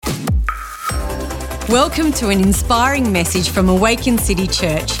Welcome to an inspiring message from Awaken City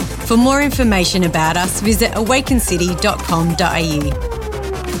Church. For more information about us, visit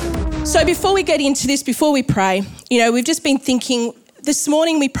awakencity.com.au. So before we get into this, before we pray, we've just been thinking, this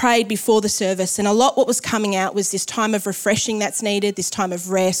morning we prayed before the service, and a lot what was coming out was this time of refreshing that's needed, this time of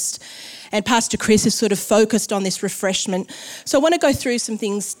rest. And Pastor Chris has sort of focused on this refreshment. So I want to go through some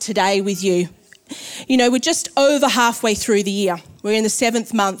things today with you. We're just over halfway through the year. We're in the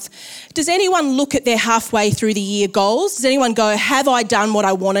 7th month. Does anyone look at their halfway through the year goals? Does anyone go, have I done what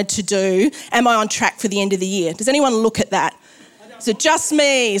I wanted to do? Am I on track for the end of the year? Does anyone look at that? Is it just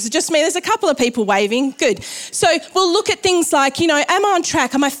me? Is it just me? There's a couple of people waving. Good. So we'll look at things like, am I on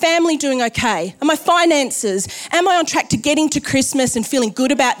track? Are my family doing okay? Are my finances? Am I on track to getting to Christmas and feeling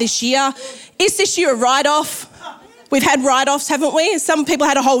good about this year? Is this year a write-off? We've had write-offs, haven't we? Some people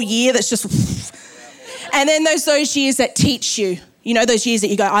had a whole year that's just... And then those years that teach you. Those years that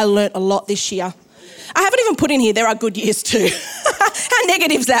you go, I learnt a lot this year. I haven't even put in here, there are good years too. How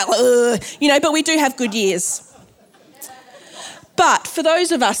negative's that? But we do have good years. But for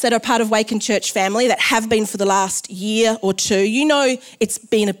those of us that are part of Awaken Church family, that have been for the last year or two, it's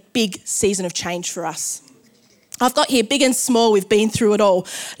been a big season of change for us. I've got here big and small, we've been through it all.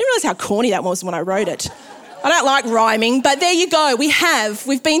 I didn't realise how corny that was when I wrote it. I don't like rhyming, but there you go.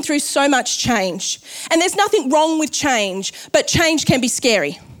 We've been through so much change. And there's nothing wrong with change, but change can be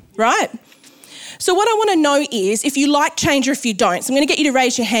scary, right? So what I want to know is if you like change or if you don't. So I'm going to get you to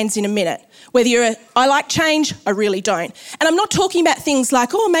raise your hands in a minute. Whether I like change, I really don't. And I'm not talking about things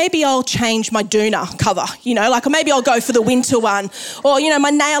like, maybe I'll change my doona cover, or maybe I'll go for the winter one. Or, my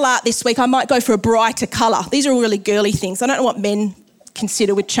nail art this week, I might go for a brighter colour. These are all really girly things. I don't know what men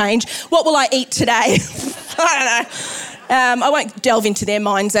consider with change. What will I eat today? I don't know. I won't delve into their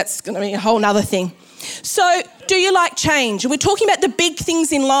minds. That's going to be a whole nother thing. So do you like change? We're talking about the big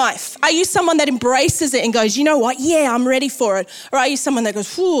things in life. Are you someone that embraces it and goes, you know what? Yeah, I'm ready for it. Or are you someone that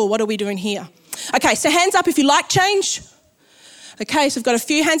goes, what are we doing here? Okay, so hands up if you like change. Okay, so I've got a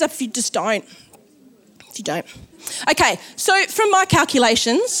few hands up if you just don't. If you don't. Okay, so from my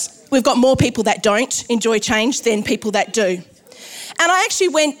calculations, we've got more people that don't enjoy change than people that do. And I actually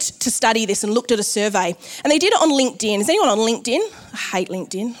went to study this and looked at a survey. And they did it on LinkedIn. Is anyone on LinkedIn? I hate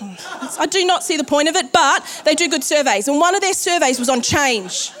LinkedIn. I do not see the point of it, but they do good surveys. And one of their surveys was on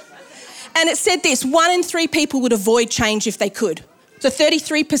change. And it said this, 1 in 3 people would avoid change if they could. So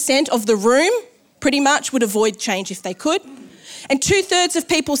 33% of the room pretty much would avoid change if they could. And 2/3 of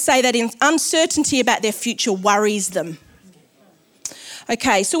people say that uncertainty about their future worries them.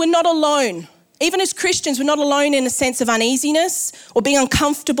 Okay, so we're not alone. Even as Christians, we're not alone in a sense of uneasiness or being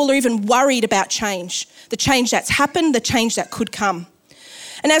uncomfortable or even worried about change, the change that's happened, the change that could come.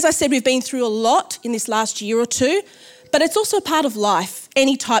 And as I said, we've been through a lot in this last year or two, but it's also a part of life.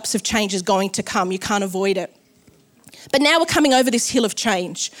 Any types of change is going to come. You can't avoid it. But now we're coming over this hill of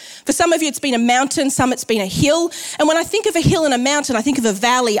change. For some of you, it's been a mountain, some it's been a hill. And when I think of a hill and a mountain, I think of a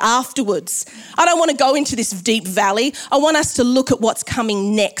valley afterwards. I don't want to go into this deep valley. I want us to look at what's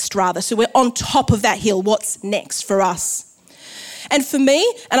coming next rather. So we're on top of that hill. What's next for us? And for me,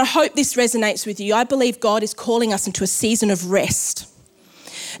 and I hope this resonates with you, I believe God is calling us into a season of rest.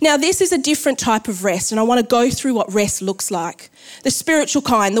 Now, this is a different type of rest, and I want to go through what rest looks like. The spiritual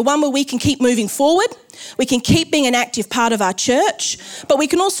kind, the one where we can keep moving forward, we can keep being an active part of our church, but we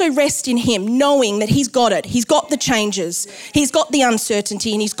can also rest in Him, knowing that He's got it. He's got the changes, He's got the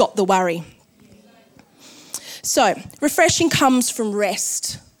uncertainty, and He's got the worry. So, refreshing comes from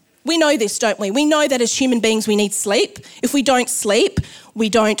rest. We know this, don't we? We know that as human beings we need sleep. If we don't sleep, we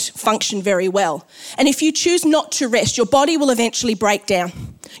don't function very well. And if you choose not to rest, your body will eventually break down.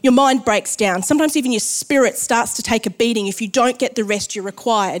 Your mind breaks down. Sometimes even your spirit starts to take a beating if you don't get the rest you're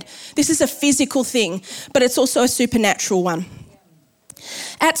required. This is a physical thing, but it's also a supernatural one.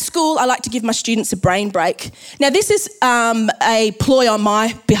 At school, I like to give my students a brain break. Now, this is a ploy on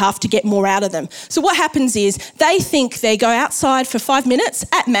my behalf to get more out of them. So what happens is they think they go outside for 5 minutes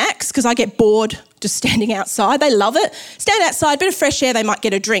at max, because I get bored just standing outside. They love it. Stand outside, bit of fresh air, they might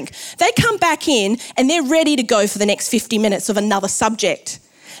get a drink. They come back in and they're ready to go for the next 50 minutes of another subject.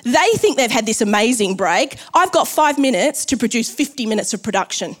 They think they've had this amazing break. I've got 5 minutes to produce 50 minutes of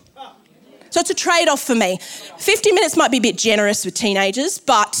production. So it's a trade-off for me. 50 minutes might be a bit generous with teenagers,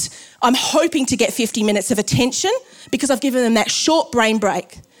 but I'm hoping to get 50 minutes of attention because I've given them that short brain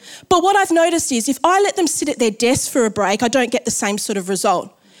break. But what I've noticed is if I let them sit at their desk for a break, I don't get the same sort of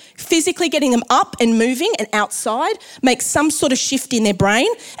result. Physically getting them up and moving and outside makes some sort of shift in their brain,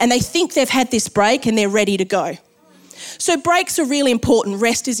 and they think they've had this break and they're ready to go. So breaks are really important.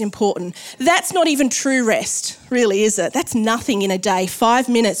 Rest is important. That's not even true rest, really, is it? That's nothing in a day. 5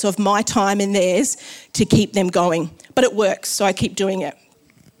 minutes of my time and theirs to keep them going. But it works, so I keep doing it.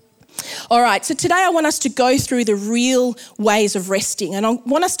 All right, so today I want us to go through the real ways of resting, and I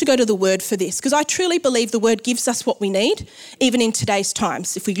want us to go to the Word for this, because I truly believe the Word gives us what we need, even in today's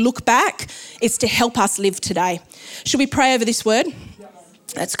times. If we look back, it's to help us live today. Should we pray over this Word?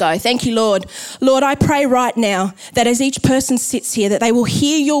 Let's go. Thank you, Lord. Lord, I pray right now that as each person sits here, that they will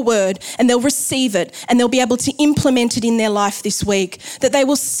hear your word and they'll receive it and they'll be able to implement it in their life this week, that they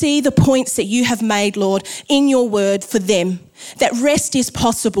will see the points that you have made, Lord, in your word for them. That rest is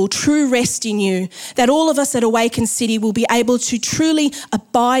possible, true rest in you, that all of us at Awaken City will be able to truly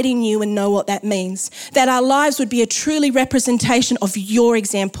abide in you and know what that means, that our lives would be a truly representation of your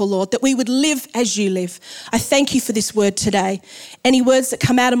example, Lord, that we would live as you live. I thank you for this word today. Any words that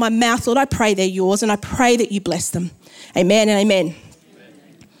come out of my mouth, Lord, I pray they're yours and I pray that you bless them. Amen and amen.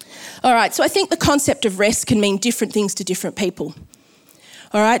 All right, so I think the concept of rest can mean different things to different people.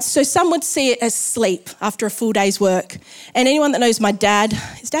 All right, so some would see it as sleep after a full day's work. And anyone that knows my dad,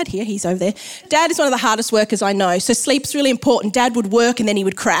 is Dad here? He's over there. Dad is one of the hardest workers I know. So sleep's really important. Dad would work and then he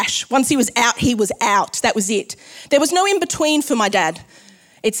would crash. Once he was out, he was out. That was it. There was no in between for my dad.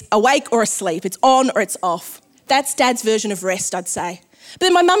 It's awake or asleep. It's on or it's off. That's Dad's version of rest, I'd say. But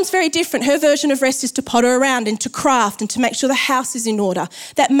then my mum's very different. Her version of rest is to potter around and to craft and to make sure the house is in order.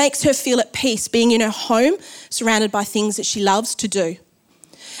 That makes her feel at peace being in her home, surrounded by things that she loves to do.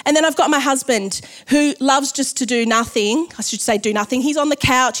 And then I've got my husband who loves just to do nothing. I should say do nothing. He's on the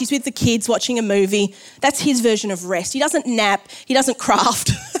couch. He's with the kids watching a movie. That's his version of rest. He doesn't nap. He doesn't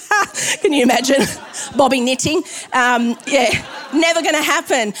craft. Can you imagine? Bobby knitting. Never going to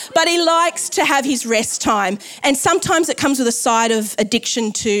happen. But he likes to have his rest time. And sometimes it comes with a side of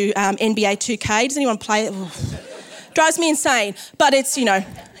addiction to NBA 2K. Does anyone play it? Drives me insane. But it's,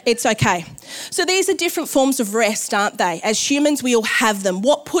 it's okay. So these are different forms of rest, aren't they? As humans, we all have them.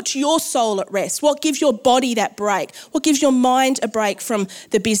 What puts your soul at rest? What gives your body that break? What gives your mind a break from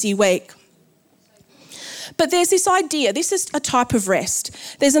the busy week? But there's this idea, this is a type of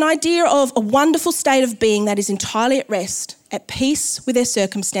rest. There's an idea of a wonderful state of being that is entirely at rest, at peace with their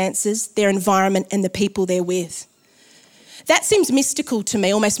circumstances, their environment, and the people they're with. That seems mystical to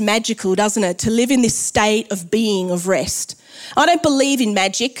me, almost magical, doesn't it? To live in this state of being, of rest. I don't believe in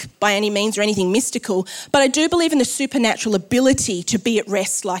magic by any means or anything mystical, but I do believe in the supernatural ability to be at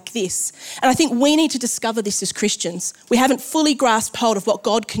rest like this. And I think we need to discover this as Christians. We haven't fully grasped hold of what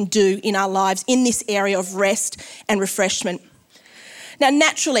God can do in our lives in this area of rest and refreshment. Now,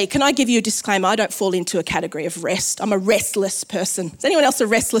 naturally, can I give you a disclaimer? I don't fall into a category of rest. I'm a restless person. Is anyone else a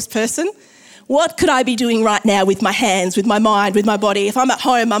restless person? What could I be doing right now with my hands, with my mind, with my body? If I'm at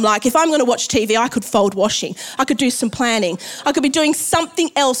home, I'm like, if I'm going to watch TV, I could fold washing. I could do some planning. I could be doing something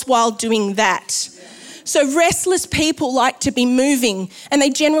else while doing that. So restless people like to be moving and they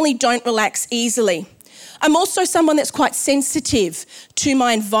generally don't relax easily. I'm also someone that's quite sensitive to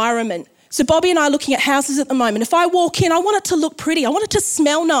my environment. So Bobby and I are looking at houses at the moment. If I walk in, I want it to look pretty. I want it to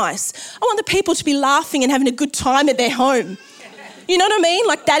smell nice. I want the people to be laughing and having a good time at their home. You know what I mean?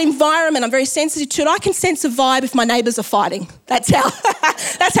 Like that environment, I'm very sensitive to it. I can sense a vibe if my neighbours are fighting. That's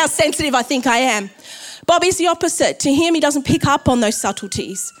how sensitive I think I am. Bobby's the opposite. To him, he doesn't pick up on those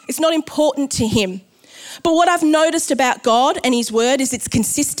subtleties. It's not important to him. But what I've noticed about God and his word is it's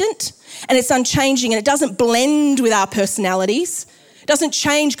consistent and it's unchanging and it doesn't blend with our personalities. It doesn't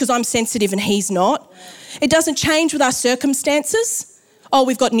change because I'm sensitive and he's not. It doesn't change with our circumstances. Oh,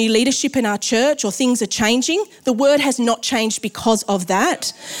 we've got new leadership in our church or things are changing. The word has not changed because of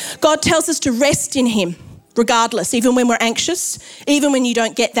that. God tells us to rest in him regardless, even when we're anxious, even when you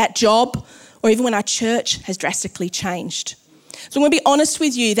don't get that job, or even when our church has drastically changed. So I'm going to be honest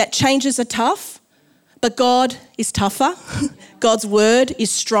with you, that changes are tough, but God is tougher. God's word is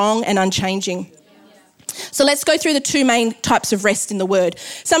strong and unchanging. So let's go through the two main types of rest in the word.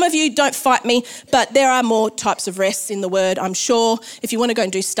 Some of you don't fight me, but there are more types of rest in the word, I'm sure. If you want to go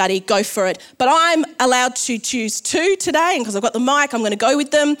and do study, go for it. But I'm allowed to choose two today, and because I've got the mic, I'm going to go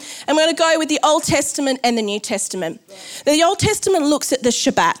with them. I'm going to go with the Old Testament and the New Testament. Now, the Old Testament looks at the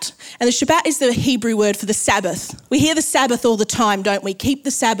Shabbat, and the Shabbat is the Hebrew word for the Sabbath. We hear the Sabbath all the time, don't we? Keep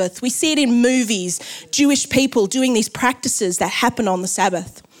the Sabbath. We see it in movies, Jewish people doing these practices that happen on the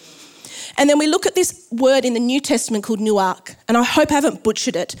Sabbath. And then we look at this word in the New Testament called nuakh, and I hope I haven't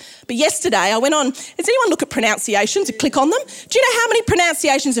butchered it. But yesterday I went on, does anyone look at pronunciations and click on them? Do you know how many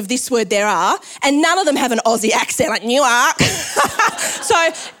pronunciations of this word there are? And none of them have an Aussie accent, like nuakh. So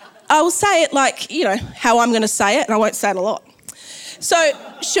I will say it like, how I'm going to say it, and I won't say it a lot. So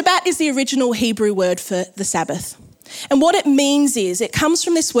Shabbat is the original Hebrew word for the Sabbath. And what it means is, it comes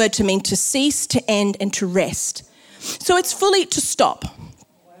from this word to mean to cease, to end, and to rest. So it's fully to stop.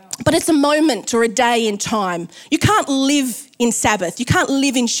 But it's a moment or a day in time. You can't live in Sabbath. You can't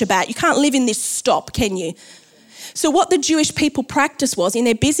live in Shabbat. You can't live in this stop, can you? So what the Jewish people practiced was, in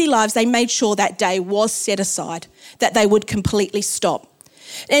their busy lives, they made sure that day was set aside, that they would completely stop.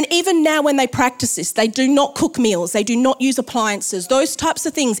 And even now when they practice this, they do not cook meals, they do not use appliances, those types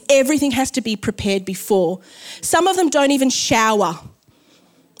of things. Everything has to be prepared before. Some of them don't even shower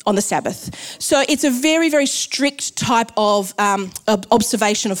on the Sabbath. So it's a very, very strict type of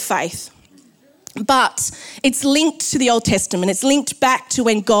observation of faith. But it's linked to the Old Testament. It's linked back to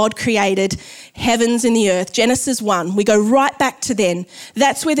when God created heavens and the earth, Genesis 1. We go right back to then.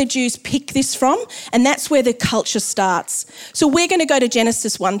 That's where the Jews pick this from, and that's where the culture starts. So we're going to go to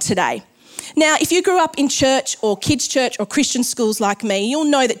Genesis 1 today. Now, if you grew up in church or kids' church or Christian schools like me, you'll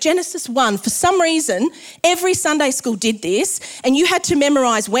know that Genesis 1, for some reason, every Sunday school did this, and you had to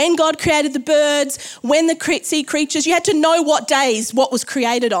memorise when God created the birds, when the sea creatures. You had to know what days what was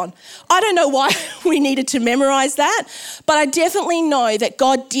created on. I don't know why we needed to memorise that, but I definitely know that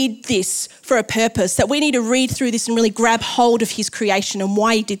God did this for a purpose, that we need to read through this and really grab hold of his creation and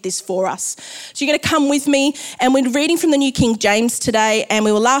why he did this for us. So you're going to come with me, and we're reading from the New King James today, and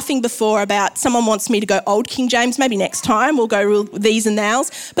we were laughing before about someone wants me to go Old King James. Maybe next time we'll go these and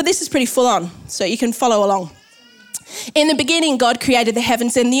thous, but this is pretty full on, so you can follow along. In the beginning, God created the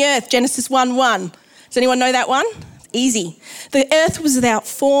heavens and the earth, Genesis 1:1. Does anyone know that one? Easy. The earth was without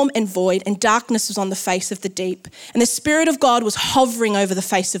form and void, and darkness was on the face of the deep, and the Spirit of God was hovering over the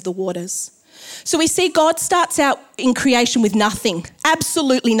face of the waters. So we see God starts out in creation with nothing,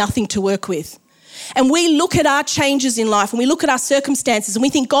 absolutely nothing to work with. And we look at our changes in life and we look at our circumstances and we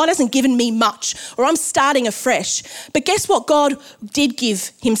think God hasn't given me much, or I'm starting afresh. But guess what God did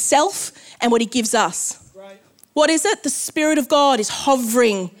give himself and what he gives us? Right. What is it? The Spirit of God is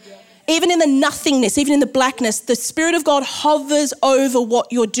hovering. Yeah. Even in the nothingness, even in the blackness, the Spirit of God hovers over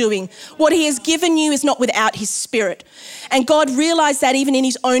what you're doing. What he has given you is not without his Spirit. And God realized that even in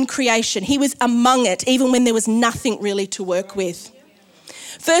his own creation. He was among it, even when there was nothing really to work with.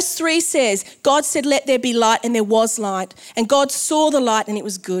 Verse 3 says, God said, let there be light, and there was light. And God saw the light, and it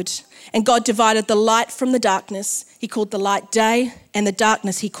was good. And God divided the light from the darkness. He called the light day, and the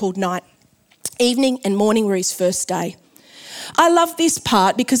darkness he called night. Evening and morning were his first day. I love this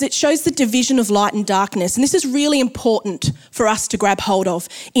part because it shows the division of light and darkness. And this is really important for us to grab hold of.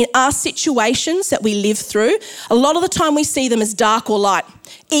 In our situations that we live through, a lot of the time we see them as dark or light,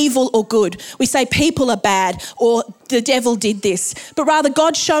 evil or good. We say people are bad or the devil did this. But rather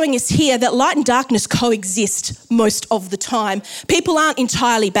God's showing us here that light and darkness coexist most of the time. People aren't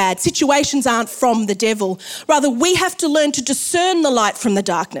entirely bad. Situations aren't from the devil. Rather, we have to learn to discern the light from the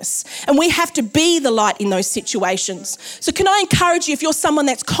darkness. And we have to be the light in those situations. So can I encourage you, if you're someone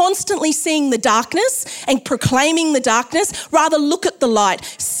that's constantly seeing the darkness and proclaiming the darkness, rather look at the light.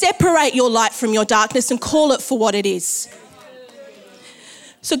 Separate your light from your darkness and call it for what it is.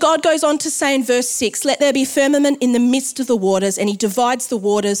 So God goes on to say in verse 6, let there be firmament in the midst of the waters, and he divides the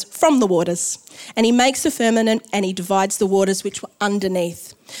waters from the waters. And he makes a firmament and he divides the waters which were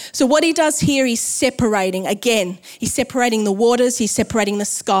underneath. So what he does here, he's separating. Again, he's separating the waters, he's separating the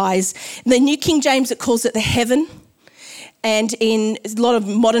skies. In the New King James, it calls it the heaven. And in a lot of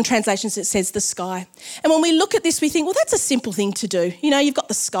modern translations, it says the sky. And when we look at this, we think, well, that's a simple thing to do. You know, you've got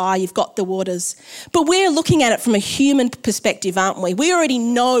the sky, you've got the waters. But we're looking at it from a human perspective, aren't we? We already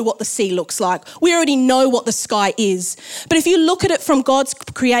know what the sea looks like. We already know what the sky is. But if you look at it from God's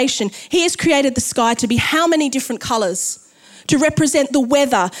creation, he has created the sky to be how many different colours? To represent the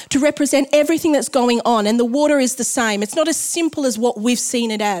weather, to represent everything that's going on. And the water is the same. It's not as simple as what we've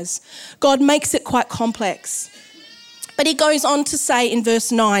seen it as. God makes it quite complex. But he goes on to say in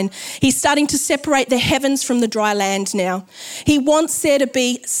verse 9, he's starting to separate the heavens from the dry land now. He wants there to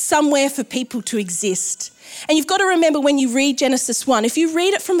be somewhere for people to exist. And you've got to remember when you read Genesis 1, if you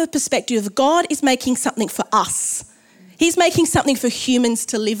read it from the perspective of God is making something for us. He's making something for humans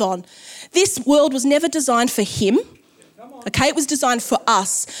to live on. This world was never designed for him. Okay, it was designed for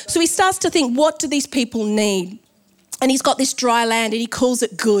us. So he starts to think, what do these people need? And he's got this dry land and he calls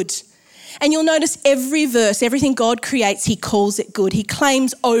it good. And you'll notice every verse, everything God creates, he calls it good. He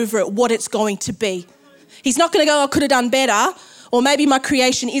claims over it what it's going to be. He's not going to go, I could have done better, or maybe my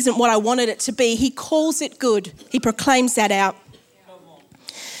creation isn't what I wanted it to be. He calls it good. He proclaims that out.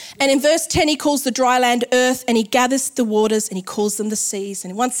 And in verse 10, he calls the dry land earth, and he gathers the waters and he calls them the seas.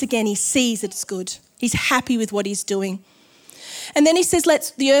 And once again, he sees it's good. He's happy with what he's doing. And then he says,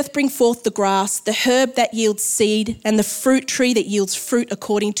 let the earth bring forth the grass, the herb that yields seed, and the fruit tree that yields fruit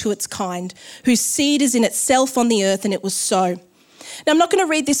according to its kind, whose seed is in itself on the earth, and it was so. Now, I'm not going to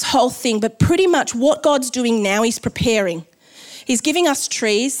read this whole thing, but pretty much what God's doing now, he's preparing. He's giving us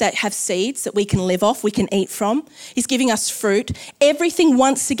trees that have seeds that we can live off, we can eat from. He's giving us fruit. Everything,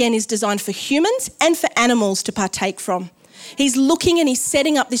 once again, is designed for humans and for animals to partake from. He's looking and he's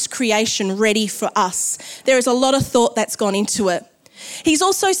setting up this creation ready for us. There is a lot of thought that's gone into it. He's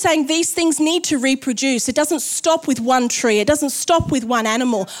also saying these things need to reproduce. It doesn't stop with one tree. It doesn't stop with one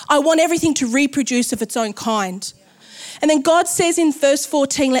animal. I want everything to reproduce of its own kind. And then God says in verse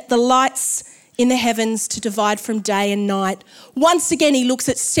 14, let the lights in the heavens to divide from day and night. Once again, he looks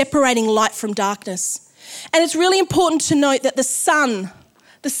at separating light from darkness. And it's really important to note that the sun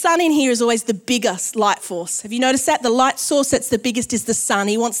in here is always the biggest light force. Have you noticed that? The light source that's the biggest is the sun.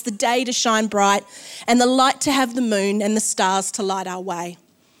 He wants the day to shine bright and the light to have the moon and the stars to light our way.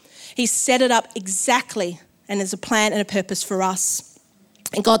 He's set it up exactly, and there's a plan and a purpose for us.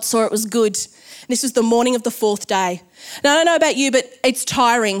 And God saw it was good. And this was the morning of the fourth day. Now, I don't know about you, but it's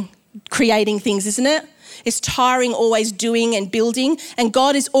tiring creating things, isn't it? It's tiring always doing and building, and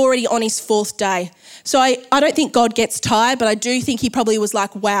God is already on his fourth day. So I don't think God gets tired, but I do think he probably was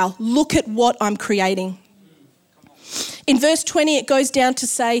like, wow, look at what I'm creating. In verse 20, it goes down to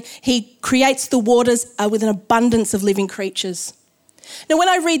say he creates the waters with an abundance of living creatures. Now, when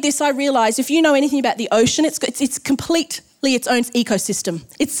I read this, I realise if you know anything about the ocean, it's completely its own ecosystem.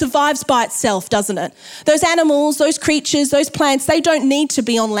 It survives by itself, doesn't it? Those animals, those creatures, those plants, they don't need to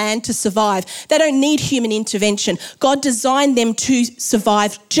be on land to survive. They don't need human intervention. God designed them to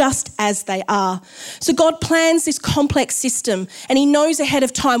survive just as they are. So God plans this complex system and he knows ahead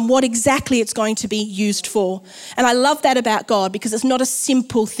of time what exactly it's going to be used for. And I love that about God because it's not a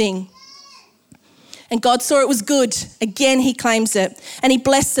simple thing. And God saw it was good. Again, he claims it. And he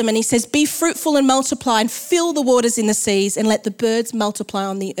blessed them and he says, be fruitful and multiply and fill the waters in the seas and let the birds multiply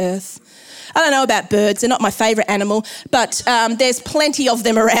on the earth. I don't know about birds. They're not my favourite animal, but there's plenty of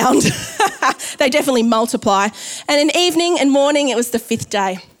them around. They definitely multiply. And in evening and morning, it was the fifth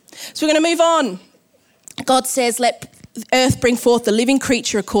day. So we're going to move on. God says, let earth bring forth the living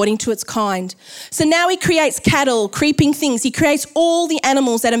creature according to its kind. So now he creates cattle, creeping things. He creates all the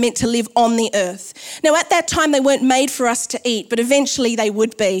animals that are meant to live on the earth. Now at that time they weren't made for us to eat, but eventually they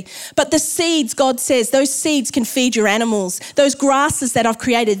would be. But the seeds, God says, those seeds can feed your animals. Those grasses that I've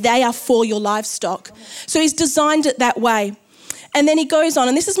created, they are for your livestock. So he's designed it that way. And then he goes on,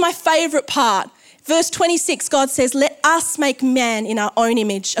 and this is my favourite part. Verse 26, God says, let us make man in our own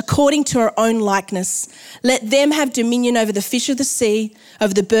image, according to our own likeness. Let them have dominion over the fish of the sea,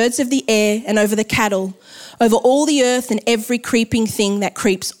 over the birds of the air, and over the cattle, over all the earth and every creeping thing that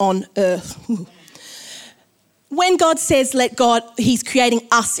creeps on earth. When God says, he's creating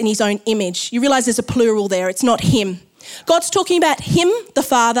us in his own image, you realise there's a plural there. It's not him. God's talking about him, the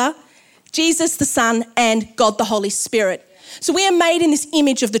Father, Jesus, the Son, and God, the Holy Spirit. So we are made in this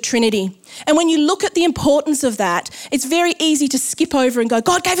image of the Trinity. And when you look at the importance of that, it's very easy to skip over and go,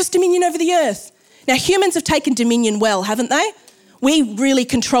 God gave us dominion over the earth. Now, humans have taken dominion well, haven't they? We really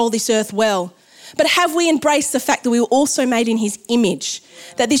control this earth well. But have we embraced the fact that we were also made in his image?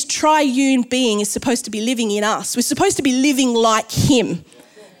 That this triune being is supposed to be living in us. We're supposed to be living like him,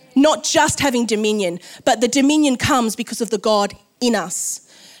 not just having dominion, but the dominion comes because of the God in us.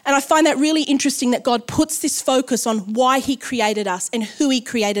 And I find that really interesting that God puts this focus on why he created us and who he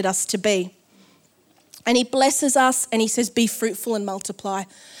created us to be. And he blesses us and he says, be fruitful and multiply.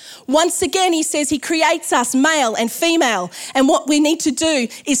 Once again, he says he creates us male and female. And what we need to do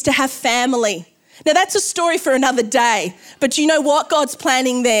is to have family. Now that's a story for another day. But you know what? God's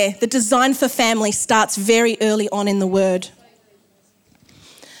planning there. The design for family starts very early on in the word.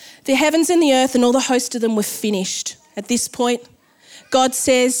 The heavens and the earth and all the host of them were finished. At this point, God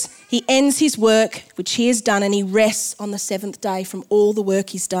says he ends his work, which he has done, and he rests on the seventh day from all the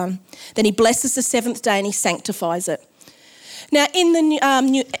work he's done. Then he blesses the seventh day and he sanctifies it. Now, in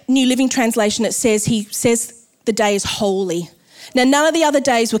the New Living Translation, it says he says the day is holy. Now, none of the other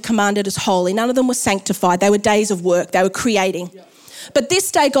days were commanded as holy. None of them were sanctified. They were days of work. They were creating. But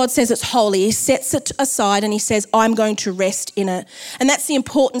this day, God says it's holy. He sets it aside and he says, I'm going to rest in it. And that's the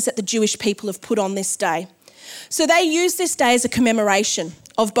importance that the Jewish people have put on this day. So they use this day as a commemoration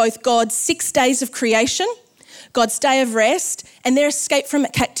of both God's 6 days of creation, God's day of rest, and their escape from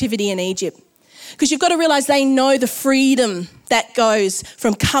captivity in Egypt. Because you've got to realise they know the freedom that goes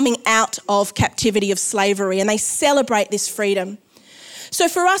from coming out of captivity of slavery, and they celebrate this freedom. So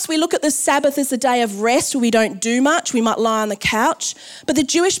for us, we look at the Sabbath as a day of rest where we don't do much. We might lie on the couch. But the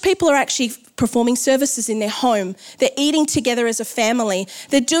Jewish people are actually performing services in their home. They're eating together as a family.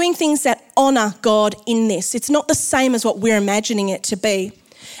 They're doing things that honour God in this. It's not the same as what we're imagining it to be.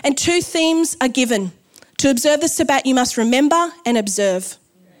 And 2 themes are given. To observe the Sabbat, you must remember and observe.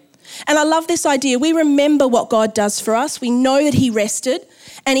 And I love this idea. We remember what God does for us. We know that he rested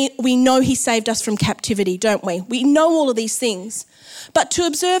and we know he saved us from captivity, don't we? We know all of these things. But to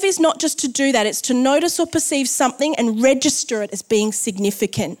observe is not just to do that. It's to notice or perceive something and register it as being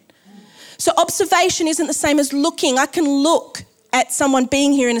significant. So observation isn't the same as looking. I can look at someone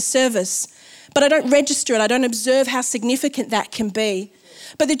being here in a service, but I don't register it. I don't observe how significant that can be.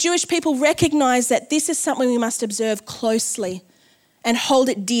 But the Jewish people recognise that this is something we must observe closely and hold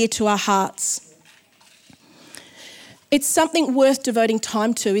it dear to our hearts. It's something worth devoting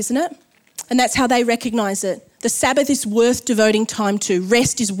time to, isn't it? And that's how they recognise it. The Sabbath is worth devoting time to.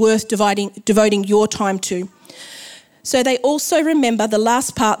 Rest is worth devoting your time to. So they also remember the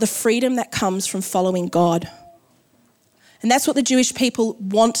last part, the freedom that comes from following God. And that's what the Jewish people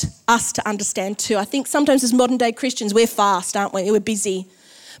want us to understand too. I think sometimes as modern day Christians, we're fast, aren't we? We're busy.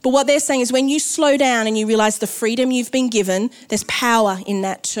 But what they're saying is when you slow down and you realise the freedom you've been given, there's power in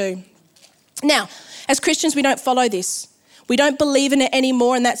that too. Now, as Christians, we don't follow this. We don't believe in it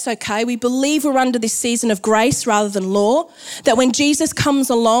anymore, and that's okay. We believe we're under this season of grace rather than law, that when Jesus comes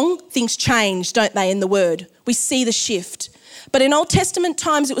along, things change, don't they, in the word? We see the shift. But in Old Testament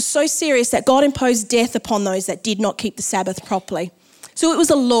times, it was so serious that God imposed death upon those that did not keep the Sabbath properly. So it was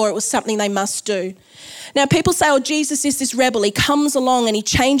a law, it was something they must do. Now, people say, oh, Jesus is this rebel. He comes along and he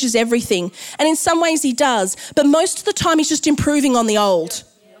changes everything. And in some ways he does, but most of the time he's just improving on the old.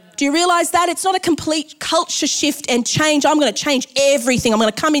 Do you realise that? It's not a complete culture shift and change. I'm going to change everything. I'm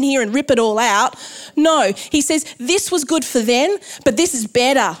going to come in here and rip it all out. No, he says this was good for then, but this is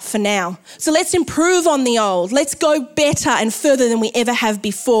better for now. So let's improve on the old. Let's go better and further than we ever have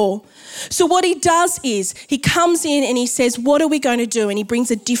before. So what he does is he comes in and he says, what are we going to do? And he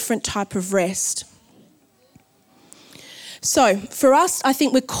brings a different type of rest. So for us, I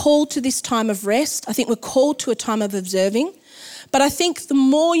think we're called to this time of rest. I think we're called to a time of observing. But I think the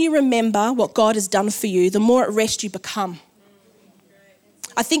more you remember what God has done for you, the more at rest you become.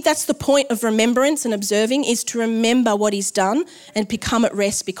 I think that's the point of remembrance and observing, is to remember what he's done and become at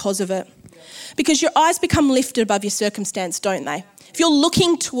rest because of it. Because your eyes become lifted above your circumstance, don't they? If you're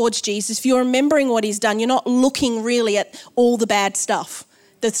looking towards Jesus, if you're remembering what he's done, you're not looking really at all the bad stuff,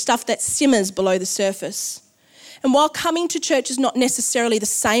 the stuff that simmers below the surface. And while coming to church is not necessarily the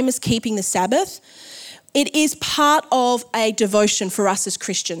same as keeping the Sabbath, it is part of a devotion for us as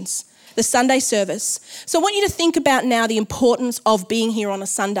Christians, the Sunday service. So I want you to think about now the importance of being here on a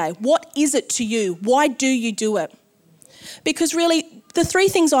Sunday. What is it to you? Why do you do it? Because really, the 3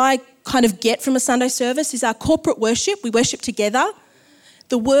 things I kind of get from a Sunday service is our corporate worship. We worship together.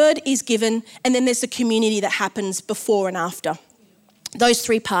 The word is given, and then there's the community that happens before and after. Those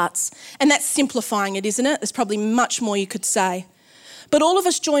 3 parts. And that's simplifying it, isn't it? There's probably much more you could say. But all of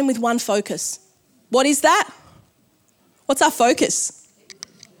us join with one focus. What is that? What's our focus?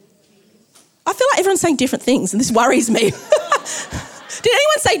 I feel like everyone's saying different things and this worries me. Did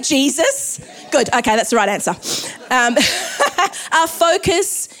anyone say Jesus? Good, okay, that's the right answer. Our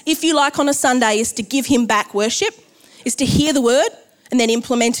focus, if you like, on a Sunday is to give him back worship, is to hear the word and then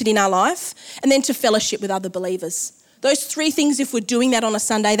implement it in our life, and then to fellowship with other believers. Those 3 things, if we're doing that on a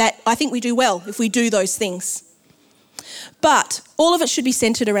Sunday, that I think we do well if we do those things. But all of it should be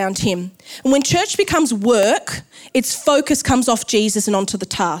centred around him. And when church becomes work, its focus comes off Jesus and onto the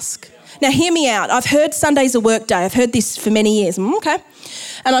task. Now, hear me out. I've heard Sunday's a work day. I've heard this for many years. Okay.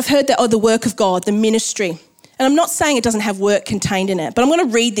 And I've heard that, the work of God, the ministry. And I'm not saying it doesn't have work contained in it, but I'm going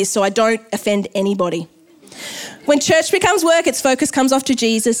to read this so I don't offend anybody. When church becomes work, its focus comes off to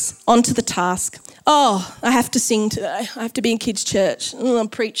Jesus, onto the task. Oh, I have to sing today. I have to be in kids' church. Oh, I'm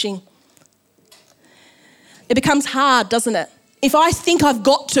preaching. It becomes hard, doesn't it? If I think I've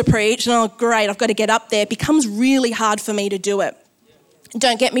got to preach, and oh great, I've got to get up there, it becomes really hard for me to do it.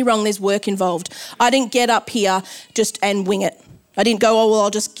 Don't get me wrong, there's work involved. I didn't get up here just and wing it. I didn't go, oh well, I'll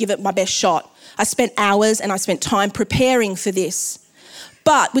just give it my best shot. I spent hours and I spent time preparing for this.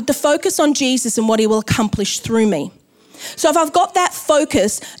 But with the focus on Jesus and what he will accomplish through me. So if I've got that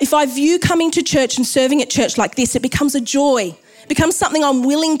focus, if I view coming to church and serving at church like this, it becomes a joy. It becomes something I'm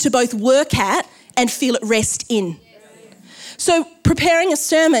willing to both work at and feel at rest in. So preparing a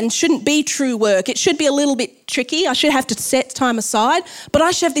sermon shouldn't be true work. It should be a little bit tricky. I should have to set time aside, but I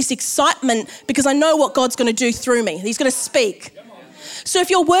should have this excitement because I know what God's going to do through me. He's going to speak. So if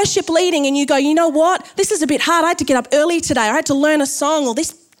you're worship leading and you go, you know what, this is a bit hard. I had to get up early today. I had to learn a song, or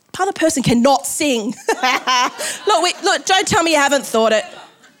this other person cannot sing. Look, don't tell me you haven't thought it.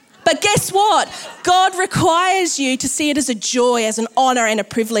 But guess what? God requires you to see it as a joy, as an honour and a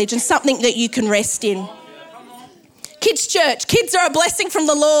privilege, and something that you can rest in. Kids' church. Kids are a blessing from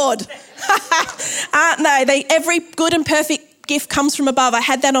the Lord. Aren't they? Every good and perfect gift comes from above. I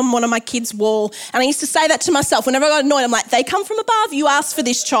had that on one of my kids' wall, and I used to say that to myself whenever I got annoyed. I'm like, they come from above. You asked for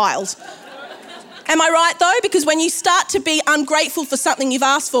this child. Am I right though? Because when you start to be ungrateful for something you've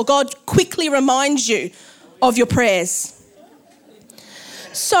asked for, God quickly reminds you of your prayers.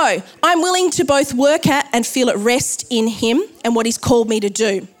 So I'm willing to both work at and feel at rest in him and what he's called me to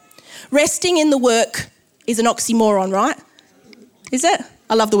do. Resting in the work is an oxymoron, right? Is it?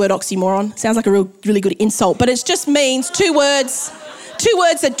 I love the word oxymoron. Sounds like a really good insult, but it just means two words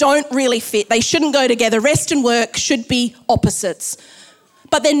that don't really fit. They shouldn't go together. Rest and work should be opposites,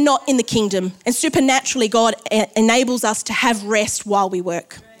 but they're not in the kingdom. And supernaturally, God enables us to have rest while we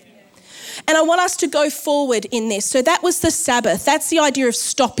work. And I want us to go forward in this. So that was the Sabbath. That's the idea of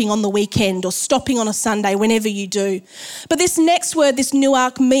stopping on the weekend or stopping on a Sunday, whenever you do. But this next word, this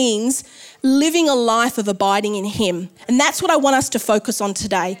nuakh, means living a life of abiding in him. And that's what I want us to focus on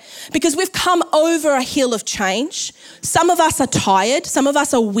today, because we've come over a hill of change. Some of us are tired. Some of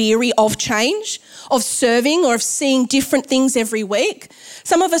us are weary of change, of serving or of seeing different things every week.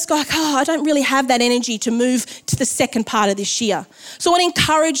 Some of us go, I don't really have that energy to move to the second part of this year. So I want to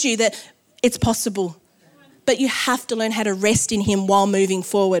encourage you that it's possible, but you have to learn how to rest in him while moving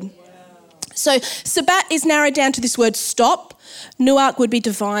forward. So sabbat is narrowed down to this word stop. Nuakh would be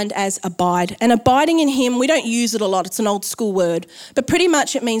defined as abide. And abiding in him, we don't use it a lot. It's an old school word. But pretty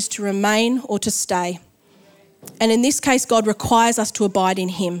much it means to remain or to stay. And in this case, God requires us to abide in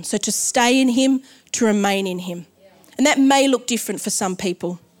him. So to stay in him, to remain in him. And that may look different for some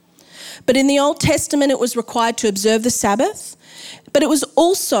people. But in the Old Testament, it was required to observe the Sabbath. But it was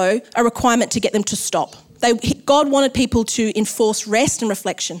also a requirement to get them to stop. God wanted people to enforce rest and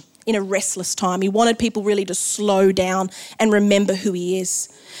reflection in a restless time. He wanted people really to slow down and remember who he is.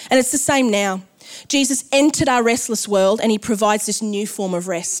 And it's the same now. Jesus entered our restless world and he provides this new form of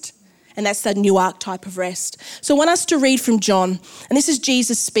rest. And that's the nuakh type of rest. So I want us to read from John. And this is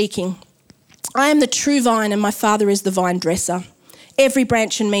Jesus speaking. I am the true vine and my Father is the vine dresser. Every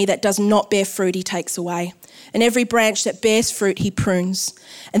branch in me that does not bear fruit, he takes away. And every branch that bears fruit, he prunes,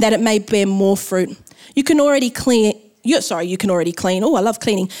 and that it may bear more fruit. You can already clean. Oh, I love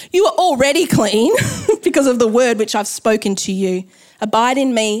cleaning. You are already clean because of the word which I've spoken to you. Abide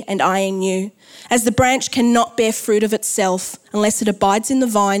in me and I in you. As the branch cannot bear fruit of itself unless it abides in the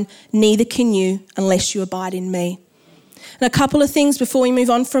vine, neither can you unless you abide in me. And a couple of things before we move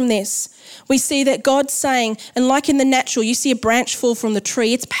on from this. We see that God's saying, and like in the natural, you see a branch fall from the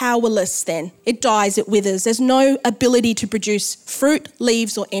tree, it's powerless then. It dies, it withers. There's no ability to produce fruit,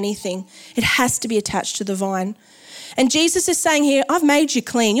 leaves, or anything. It has to be attached to the vine. And Jesus is saying here, I've made you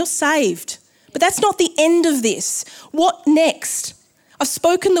clean, you're saved. But that's not the end of this. What next? I've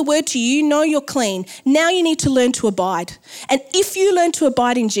spoken the word to you, you know you're clean. Now you need to learn to abide. And if you learn to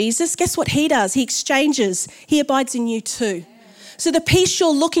abide in Jesus, guess what he does? He exchanges. He abides in you too. So the peace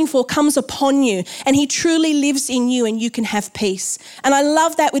you're looking for comes upon you and he truly lives in you and you can have peace. And I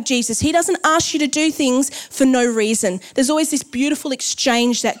love that with Jesus. He doesn't ask you to do things for no reason. There's always this beautiful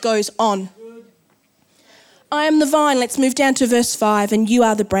exchange that goes on. I am the vine. Let's move down to verse 5. And you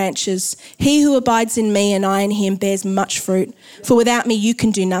are the branches. He who abides in me and I in him bears much fruit. For without me you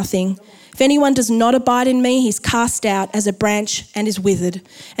can do nothing. If anyone does not abide in me, he's cast out as a branch and is withered.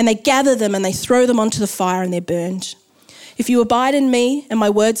 And they gather them and they throw them onto the fire and they're burned. If you abide in me and my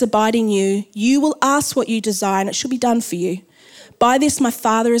words abide in you, you will ask what you desire and it shall be done for you. By this my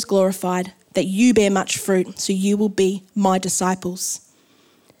Father is glorified, that you bear much fruit, so you will be my disciples.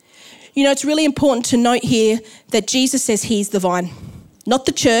 You know, it's really important to note here that Jesus says he's the vine, not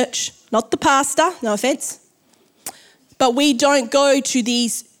the church, not the pastor, no offense. But we don't go to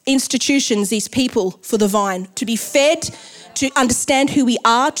these institutions, these people for the vine, to be fed, to understand who we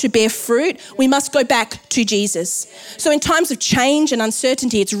are, to bear fruit. We must go back to Jesus. So in times of change and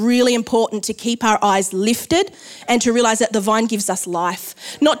uncertainty, it's really important to keep our eyes lifted and to realize that the vine gives us life.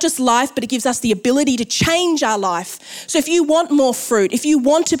 Not just life, but it gives us the ability to change our life. So if you want more fruit, if you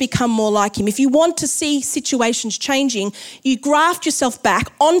want to become more like him, if you want to see situations changing, you graft yourself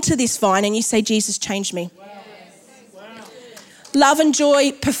back onto this vine and you say, Jesus, change me. Love and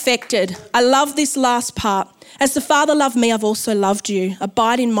joy perfected. I love this last part. As the Father loved me, I've also loved you.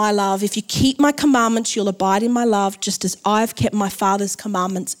 Abide in my love. If you keep my commandments, you'll abide in my love, just as I've kept my Father's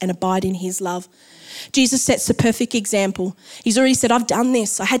commandments and abide in his love. Jesus sets the perfect example. He's already said, I've done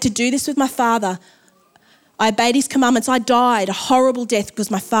this. I had to do this with my Father. I obeyed his commandments. I died a horrible death because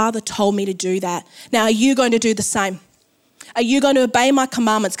my Father told me to do that. Now, are you going to do the same? Are you going to obey my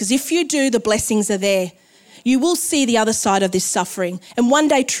commandments? Because if you do, the blessings are there. You will see the other side of this suffering. And one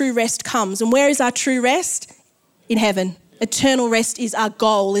day true rest comes. And where is our true rest? In heaven. Eternal rest is our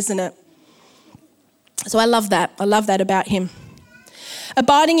goal, isn't it? So I love that. I love that about him.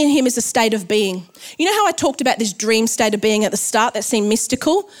 Abiding in him is a state of being. You know how I talked about this dream state of being at the start that seemed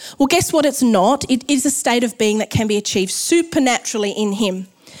mystical? Well, guess what? It's not. It is a state of being that can be achieved supernaturally in him.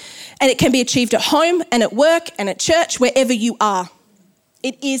 And it can be achieved at home and at work and at church, wherever you are.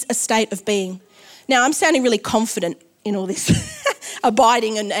 It is a state of being. Now, I'm sounding really confident in all this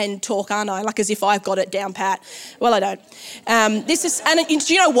abiding and talk, aren't I? Like as if I've got it down pat. Well, I don't. And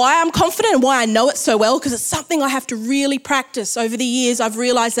do you know why I'm confident and why I know it so well? Because it's something I have to really practice. Over the years, I've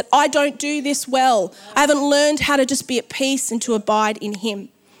realised that I don't do this well. I haven't learned how to just be at peace and to abide in him.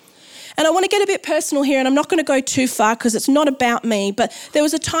 And I want to get a bit personal here, and I'm not going to go too far because it's not about me, but there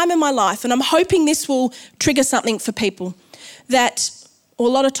was a time in my life, and I'm hoping this will trigger something for people, or a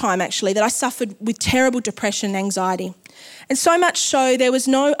lot of time actually, that I suffered with terrible depression and anxiety. And so much so there was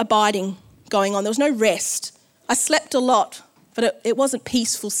no abiding going on. There was no rest. I slept a lot, but it wasn't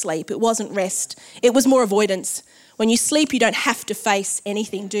peaceful sleep. It wasn't rest. It was more avoidance. When you sleep, you don't have to face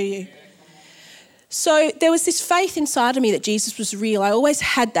anything, do you? So there was this faith inside of me that Jesus was real. I always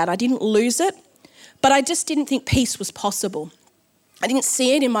had that. I didn't lose it, but I just didn't think peace was possible. I didn't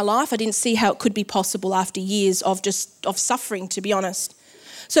see it in my life. I didn't see how it could be possible after years of suffering, to be honest.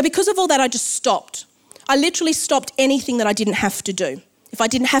 So because of all that, I just stopped. I literally stopped anything that I didn't have to do. If I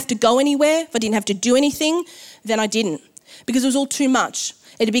didn't have to go anywhere, if I didn't have to do anything, then I didn't, because it was all too much.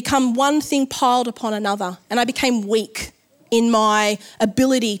 It had become one thing piled upon another, and I became weak in my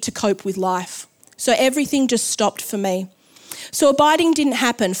ability to cope with life. So everything just stopped for me. So abiding didn't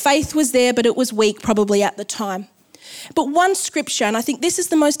happen. Faith was there, but it was weak probably at the time. But one scripture, and I think this is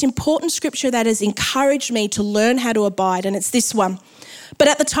the most important scripture that has encouraged me to learn how to abide, and it's this one. But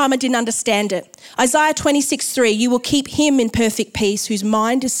at the time I didn't understand it. Isaiah 26:3, you will keep him in perfect peace whose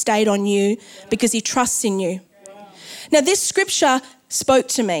mind is stayed on you because he trusts in you. Now this scripture spoke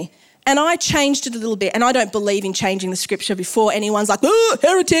to me. And I changed it a little bit, and I don't believe in changing the scripture before anyone's like, oh,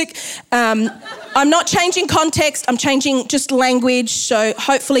 heretic. I'm not changing context, I'm changing just language, so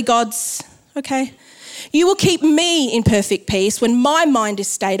hopefully God's, okay. You will keep me in perfect peace when my mind is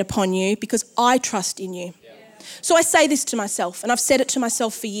stayed upon you because I trust in you. Yeah. So I say this to myself, and I've said it to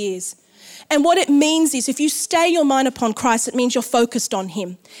myself for years. And what it means is if you stay your mind upon Christ, it means you're focused on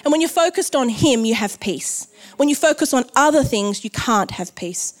him. And when you're focused on him, you have peace. When you focus on other things, you can't have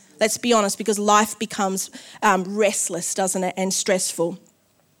peace. Let's be honest, because life becomes restless, doesn't it, and stressful.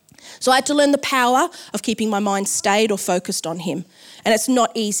 So I had to learn the power of keeping my mind stayed or focused on him. And it's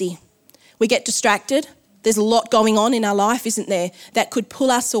not easy. We get distracted. There's a lot going on in our life, isn't there, that could pull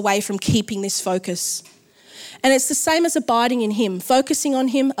us away from keeping this focus. And it's the same as abiding in him. Focusing on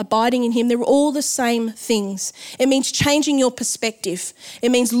him, abiding in him, they're all the same things. It means changing your perspective. It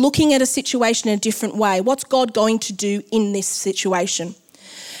means looking at a situation in a different way. What's God going to do in this situation?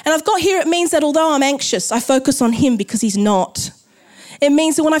 And I've got here, it means that although I'm anxious, I focus on him because he's not. It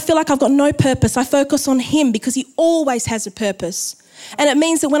means that when I feel like I've got no purpose, I focus on him because he always has a purpose. And it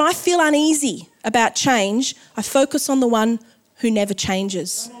means that when I feel uneasy about change, I focus on the one who never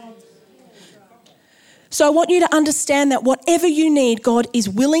changes. So I want you to understand that whatever you need, God is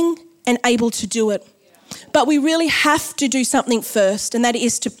willing and able to do it. But we really have to do something first, and that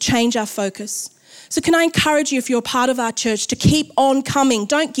is to change our focus. So can I encourage you, if you're a part of our church, to keep on coming.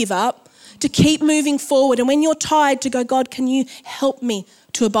 Don't give up, to keep moving forward. And when you're tired, to go, God, can you help me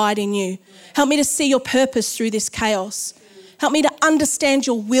to abide in you? Help me to see your purpose through this chaos. Help me to understand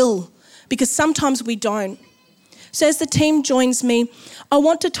your will, because sometimes we don't. So as the team joins me, I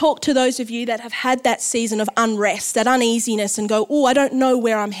want to talk to those of you that have had that season of unrest, that uneasiness, and go, oh, I don't know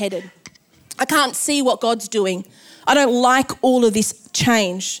where I'm headed. I can't see what God's doing. I don't like all of this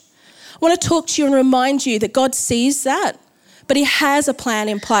change. I want to talk to you and remind you that God sees that, but he has a plan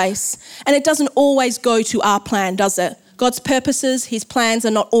in place. And it doesn't always go to our plan, does it? God's purposes, his plans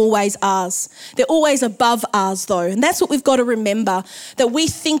are not always ours. They're always above ours though. And that's what we've got to remember, that we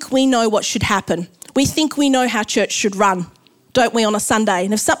think we know what should happen. We think we know how church should run, don't we, on a Sunday?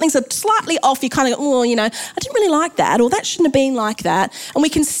 And if something's slightly off, you kind of go, oh, I didn't really like that, or that shouldn't have been like that. And we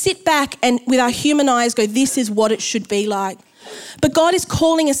can sit back and with our human eyes go, this is what it should be like. But God is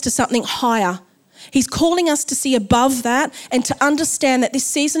calling us to something higher. He's calling us to see above that and to understand that this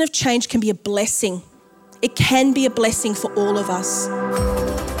season of change can be a blessing. It can be a blessing for all of us.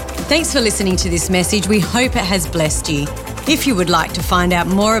 Thanks for listening to this message. We hope it has blessed you. If you would like to find out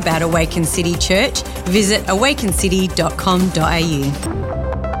more about Awaken City Church, visit awakencity.com.au.